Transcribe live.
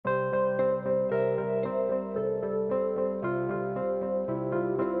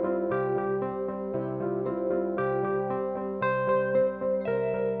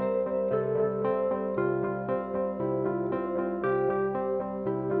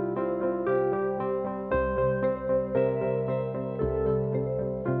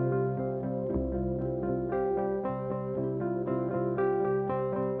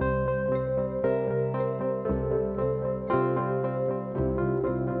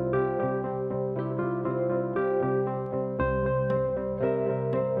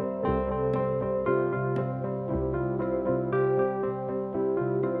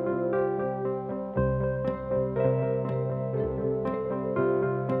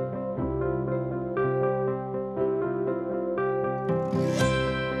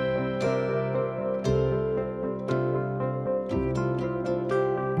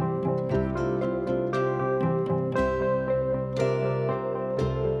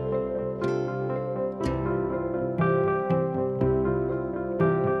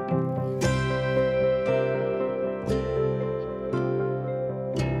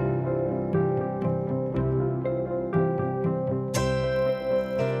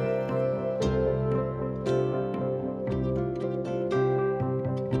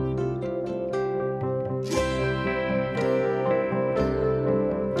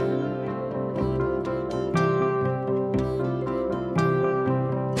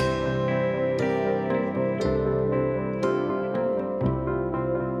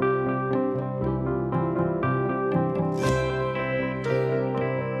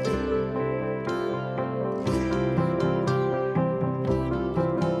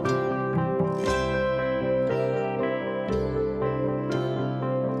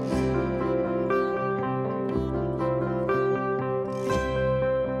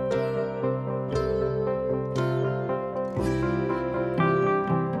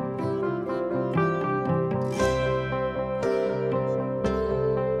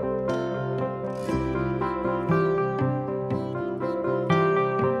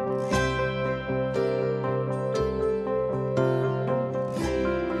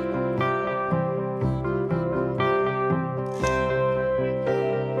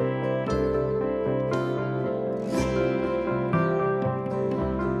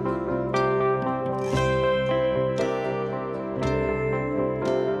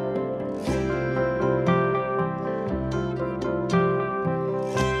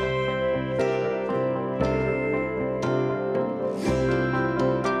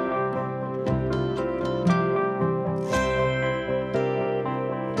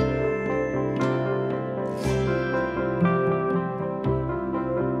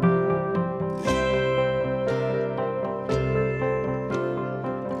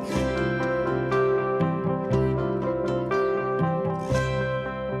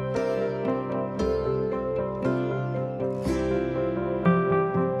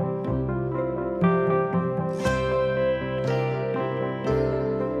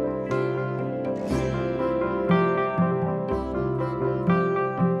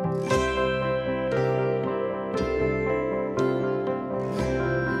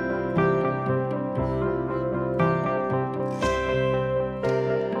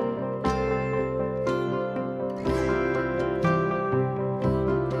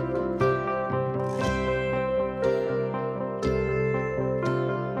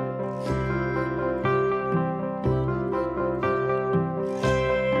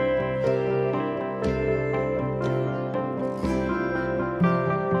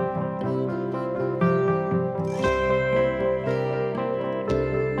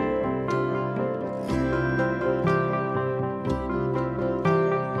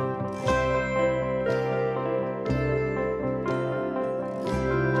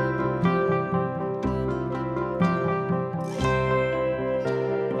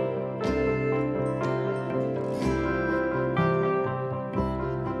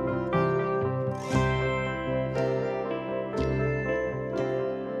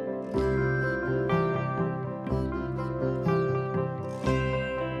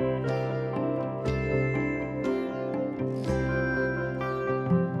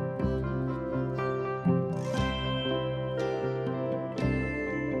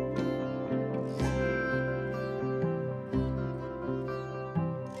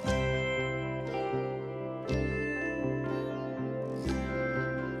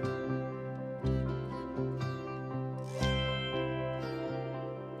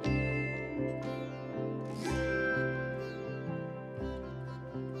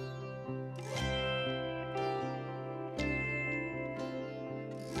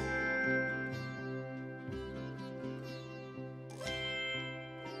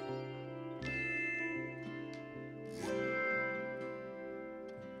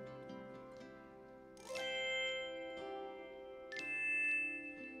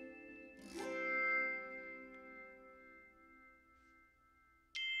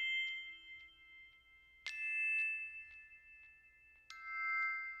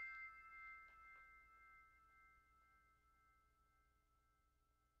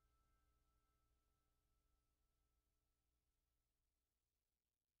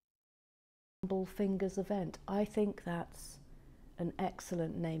Fumble Fingers event. I think that's an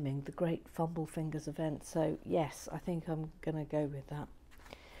excellent naming, the Great Fumble Fingers event. So yes, I think I'm going to go with that.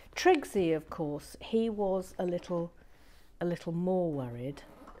 Triggsy, of course, he was a little more worried.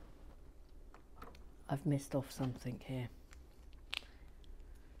 I've missed off something here.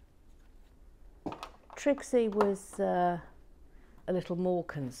 Triggsy was a little more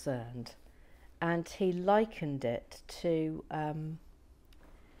concerned, and he likened it to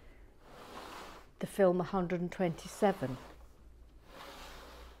the film 127,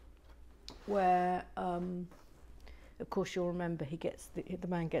 where of course you'll remember he gets the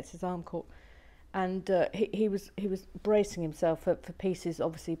man gets his arm caught, and he was bracing himself for pieces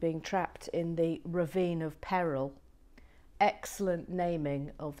obviously being trapped in the Ravine of Peril. Excellent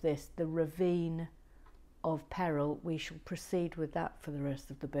naming of this, the Ravine of Peril. We shall proceed with that for the rest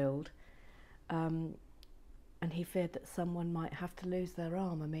of the build. And he feared that someone might have to lose their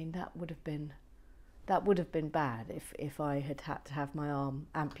arm. I mean, that would have been bad if I had to have my arm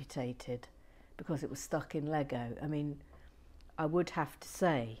amputated because it was stuck in Lego. I mean, I would have to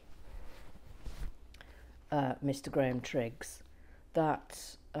say, Mr. Graham Triggs,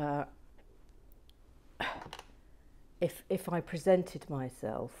 that if I presented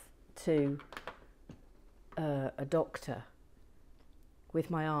myself to a doctor with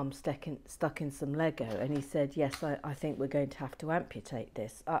my arm stuck in some Lego and he said, yes, I think we're going to have to amputate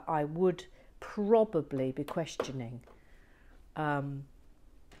this, I would probably be questioning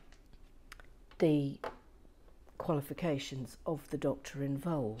the qualifications of the doctor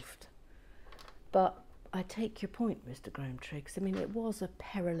involved. But I take your point, Mr. Graham Triggs. I mean, it was a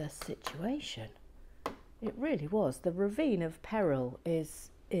perilous situation. It really was. The Ravine of Peril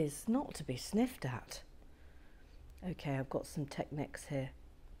is not to be sniffed at. Okay, I've got some techniques here.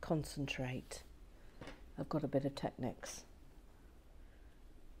 Concentrate. I've got a bit of techniques.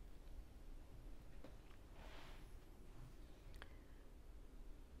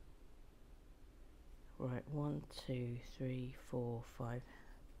 Right, 1, 2, 3, 4, 5.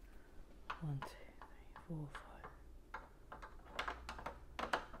 1, 2, 3, 4,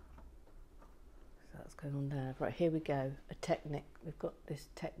 5. So that's going on there. Right, here we go. A technique. We've got this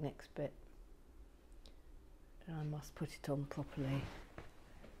techniques bit. And I must put it on properly.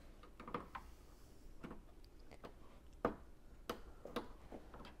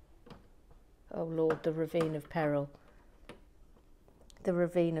 Oh Lord, the Ravine of Peril. The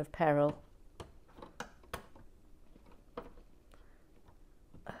Ravine of Peril.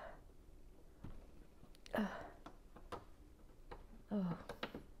 Oh.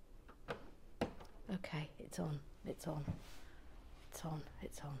 Okay, it's on. It's on. It's on.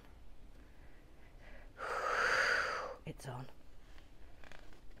 It's on. It's on.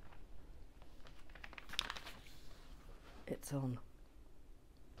 It's on.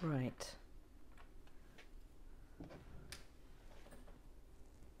 Right.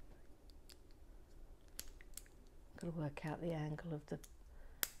 Got to work out the angle of where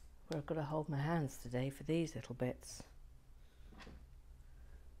I've got to hold my hands today for these little bits.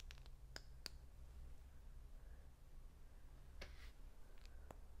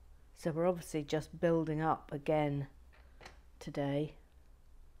 So we're obviously just building up again today.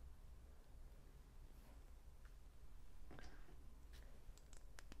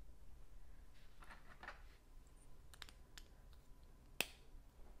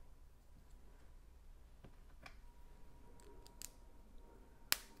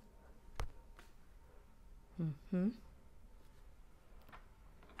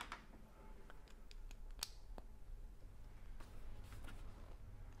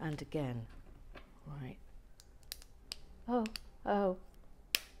 And again. Right. Oh.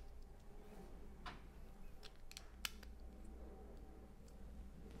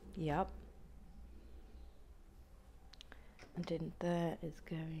 Yep. And in there is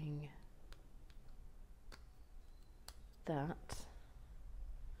going that.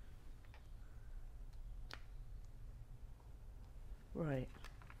 Right.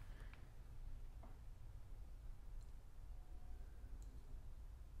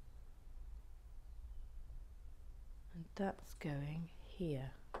 And that's going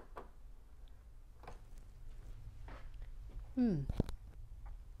here.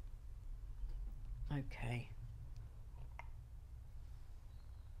 Okay.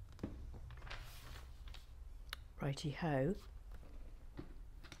 Righty-ho.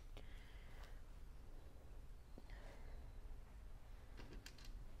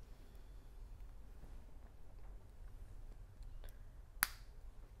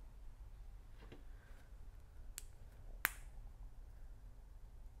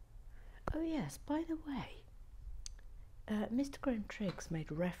 Oh yes, by the way, Mr. Graham Triggs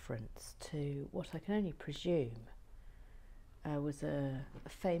made reference to what I can only presume was a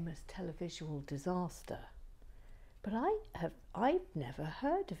famous televisual disaster, but I've never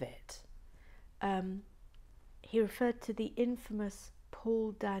heard of it. He referred to the infamous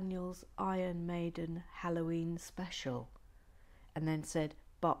Paul Daniels Iron Maiden Halloween special, and then said,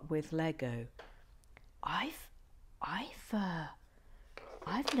 "But with Lego." I've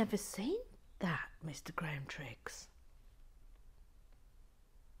never seen that, Mr. Graham Triggs.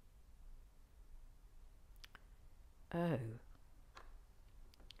 Oh,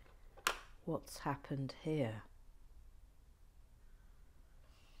 what's happened here?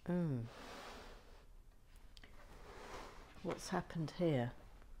 What's happened here?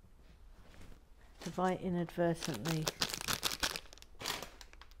 Have I inadvertently...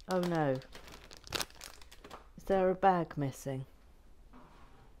 Oh no. Is there a bag missing?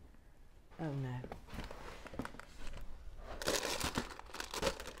 Oh no.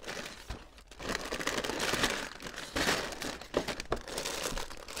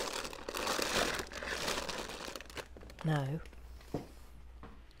 No.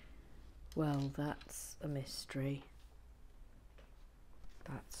 Well, that's a mystery.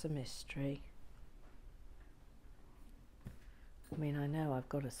 That's a mystery. I mean, I know I've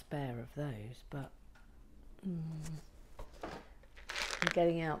got a spare of those, but I'm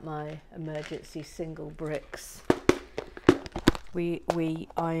getting out my emergency single bricks.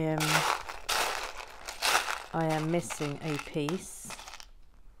 I am missing a piece,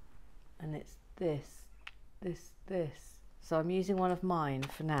 and it's this. So I'm using one of mine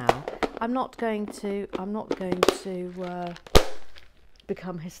for now. I'm not going to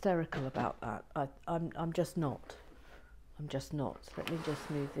become hysterical about that. I'm just not. Let me just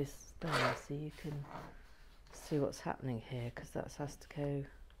move this there so you can see what's happening here, because that has to go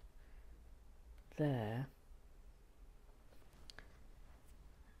there.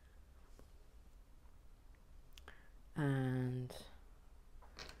 And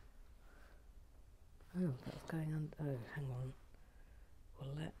oh, that's going on. Oh, hang on. Well,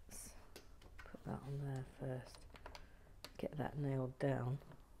 let's put that on there first. Get that nailed down.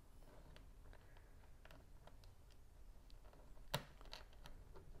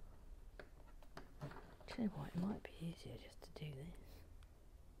 Do you know what? It might be easier just to do this.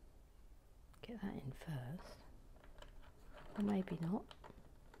 Get that in first. Or maybe not.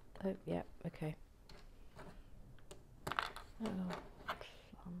 Oh, yeah, okay. Oh,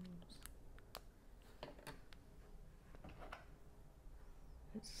 plums.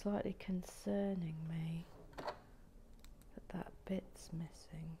 It's slightly concerning me that bit's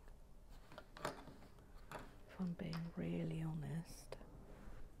missing, if I'm being really honest.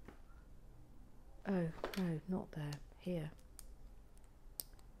 Oh, no, not there. Here.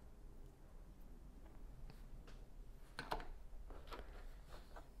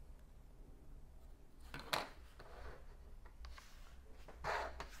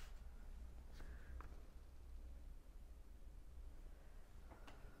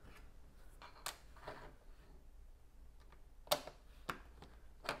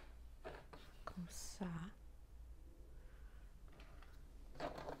 Comme ça.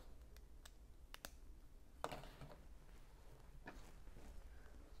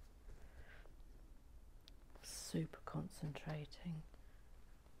 Super concentrating.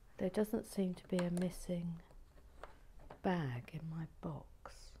 There doesn't seem to be a missing bag in my box.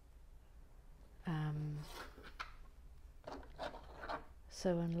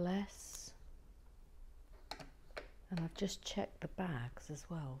 So unless, and I've just checked the bags as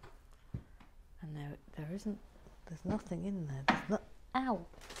well, and there's nothing in there. Ow!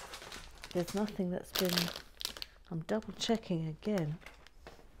 There's nothing that's been, I'm double checking again.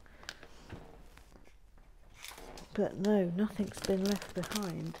 But no, nothing's been left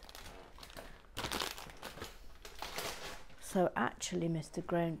behind. So actually, Mr.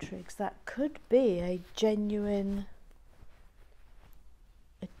 Graham Triggs, that could be a genuine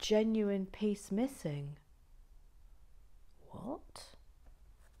piece missing. What?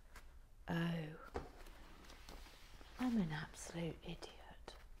 Oh. I'm an absolute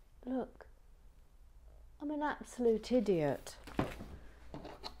idiot. Look. I'm an absolute idiot.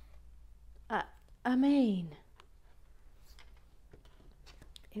 I mean,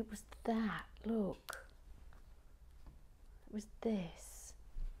 it was that, look. It was this.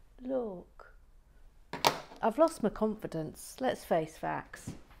 Look. I've lost my confidence. Let's face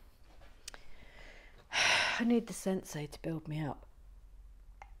facts. I need the sensei to build me up.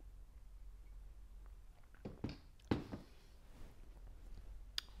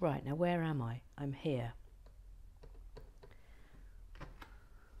 Right, now where am I? I'm here.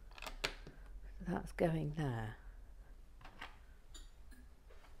 That's going there.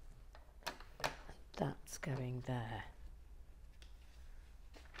 That's going there.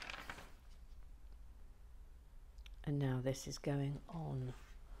 And now this is going on.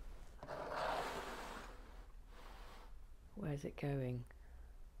 Where's it going?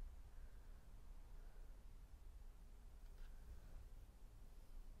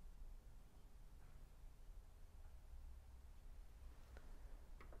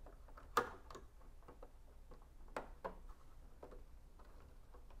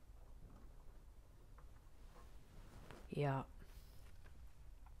 Yeah.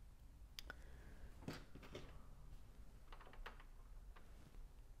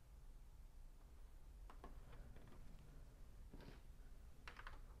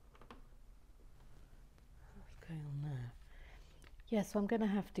 What's going on there? Yeah, so I'm going to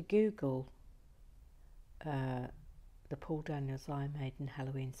have to Google the Paul Daniels Iron Maiden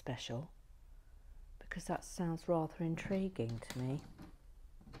Halloween special, because that sounds rather intriguing to me.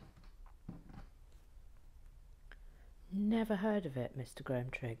 Never heard of it, Mr. Graham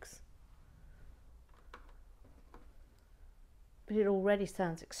Triggs. But it already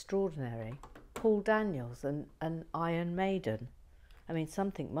sounds extraordinary. Paul Daniels and Iron Maiden. I mean,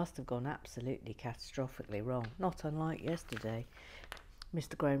 something must have gone absolutely catastrophically wrong, not unlike yesterday.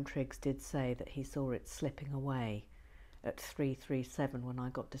 Mr. Graham Triggs did say that he saw it slipping away at 337 when I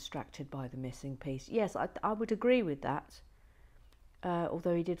got distracted by the missing piece. Yes, I would agree with that.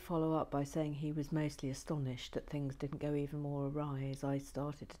 Although he did follow up by saying he was mostly astonished that things didn't go even more awry as I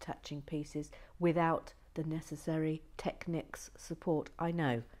started attaching pieces without the necessary technics support. I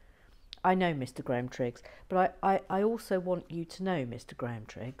know, Mr. Graham Triggs, but I also want you to know, Mr. Graham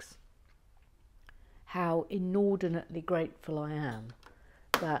Triggs, how inordinately grateful I am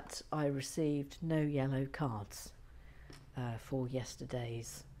that I received no yellow cards for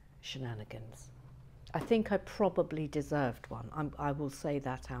yesterday's shenanigans. I think I probably deserved one. I will say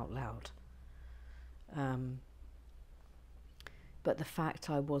that out loud. But the fact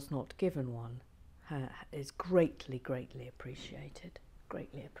I was not given one is greatly, greatly appreciated.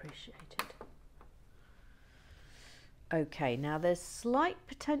 Greatly appreciated. Okay, now there's slight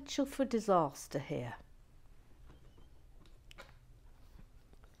potential for disaster here.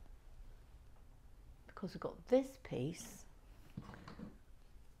 Because we've got this piece.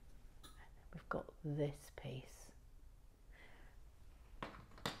 We've got this piece.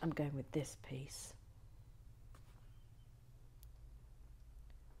 I'm going with this piece.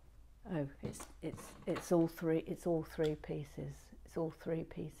 Oh, it's all three. It's all three pieces. It's all three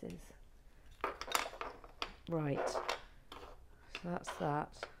pieces. Right. So that's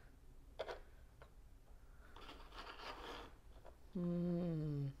that.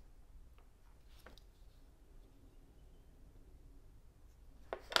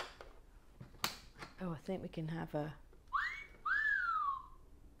 Oh, I think we can have a...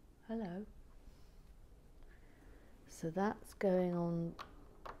 Hello. So that's going on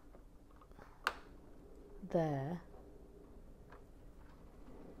there.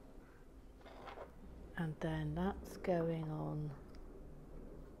 And then that's going on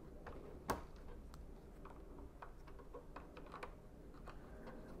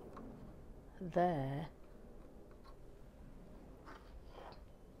there.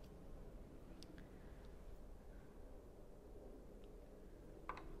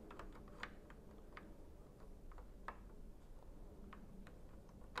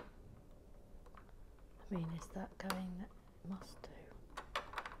 I mean, is that going? It must do.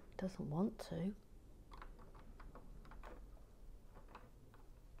 It doesn't want to.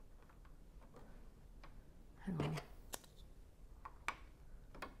 Hang on.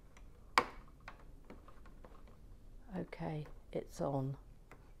 Okay, it's on.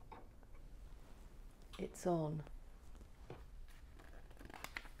 It's on.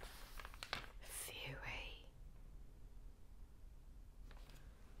 Fury.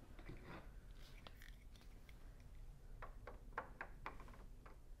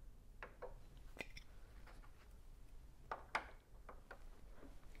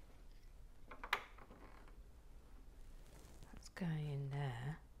 That's going in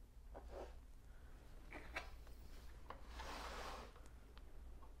there.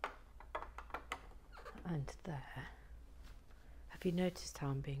 And there. Have you noticed how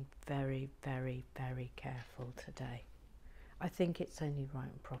I'm being very, very, very careful today? I think it's only right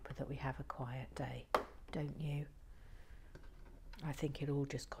and proper that we have a quiet day, don't you? I think it all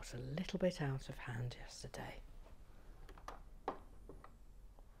just got a little bit out of hand yesterday.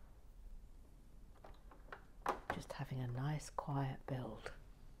 Just having a nice quiet build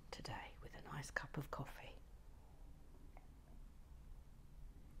today with a nice cup of coffee.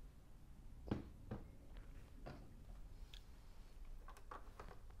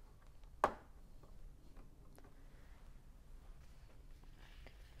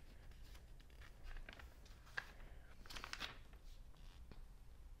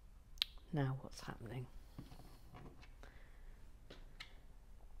 Now what's happening?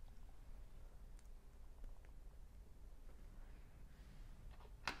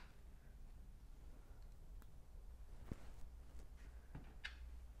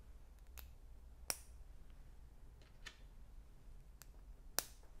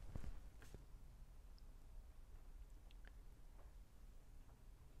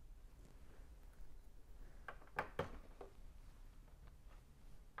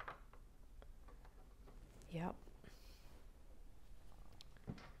 Yep.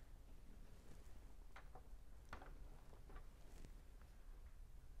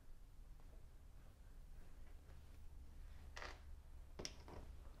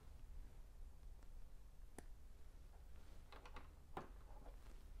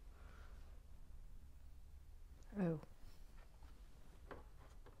 Oh.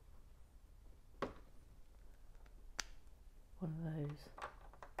 One of those.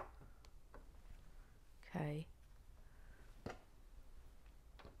 Okay.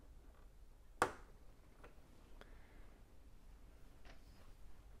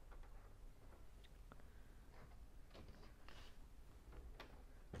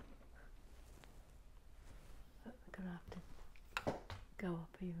 We're going to have to go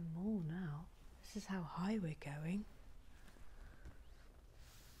up even more now. This is how high we're going.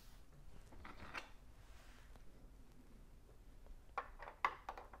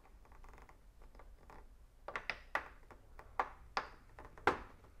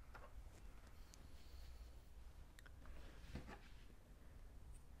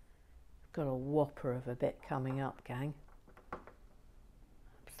 Got a whopper of a bit coming up, gang.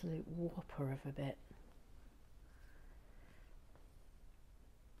 Absolute whopper of a bit.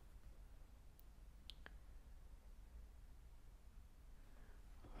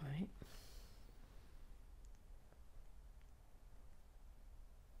 Right. It's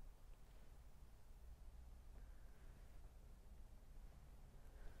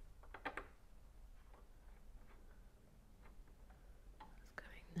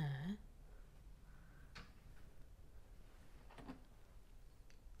going there.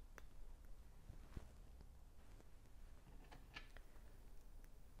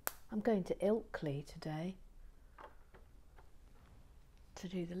 I'm going to Ilkley today to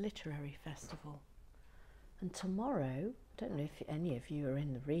do the literary festival, and tomorrow, I don't know if any of you are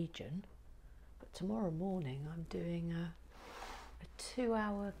in the region, but tomorrow morning I'm doing a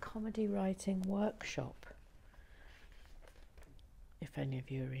 2-hour comedy writing workshop, if any of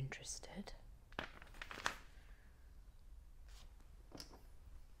you are interested.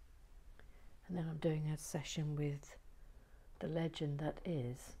 And then I'm doing a session with the legend that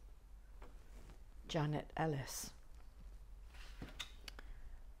is Janet Ellis,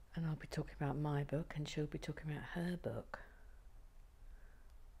 and I'll be talking about my book and she'll be talking about her book,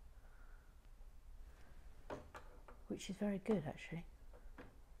 which is very good actually.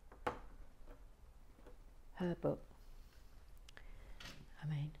 Her book, I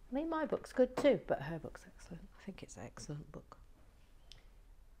mean my book's good too, but her book's excellent. I think it's an excellent book.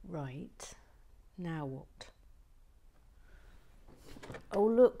 Right, now what? Oh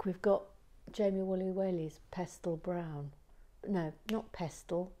look, we've got Jamie Woolley Whaley's Pestle Brown. No, not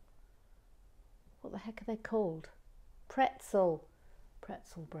Pestle. What the heck are they called? Pretzel.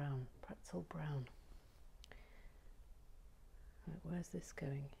 Pretzel Brown. Pretzel Brown. Right, where's this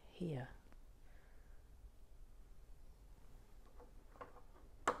going? Here.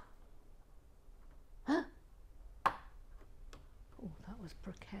 Huh? Oh, that was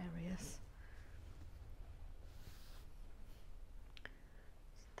precarious.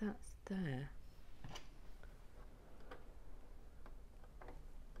 That's there.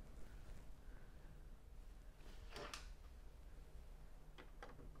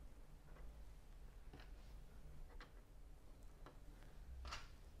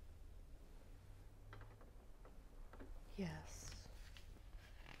 Yes.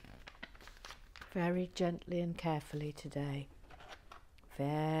 Very gently and carefully today.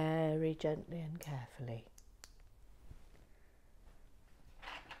 Very gently and carefully.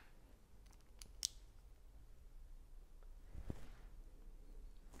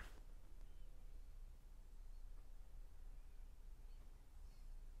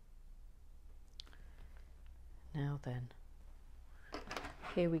 Now then,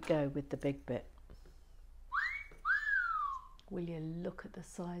 here we go with the big bit. Will you look at the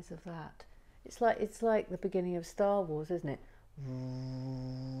size of that? It's like the beginning of Star Wars, isn't it?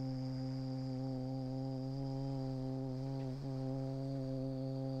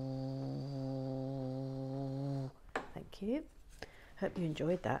 Thank you. Hope you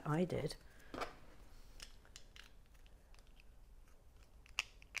enjoyed that. I did.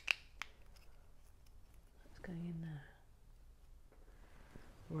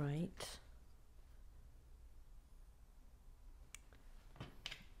 Right.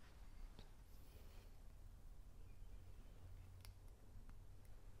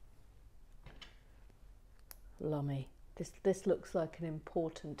 Lummy. This looks like an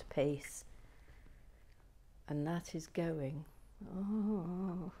important piece. And that is going.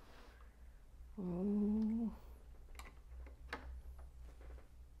 Oh. Oh.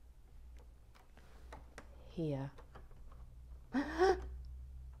 Here.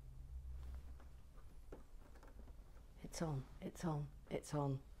 It's on, it's on, it's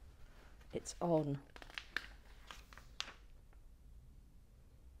on, it's on.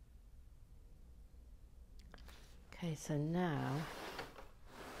 Okay, so now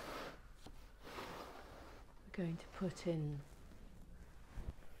we're going to put in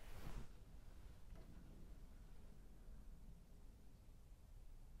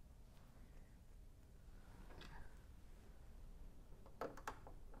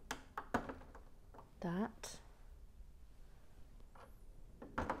that.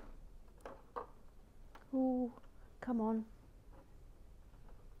 Ooh, come on.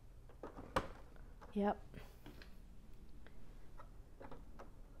 Yep.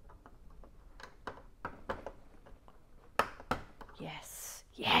 Yes,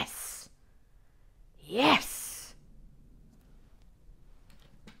 yes, yes.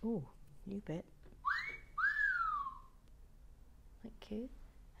 Ooh, new bit. Thank you.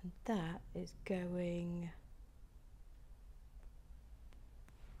 And that is going.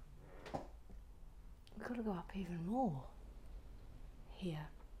 We've got to go up even more. Here.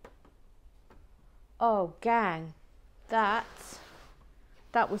 Oh, gang, that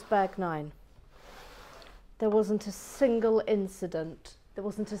was bag 9. There wasn't a single incident. There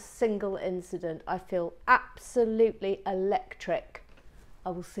wasn't a single incident. I feel absolutely electric.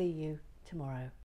 I will see you tomorrow.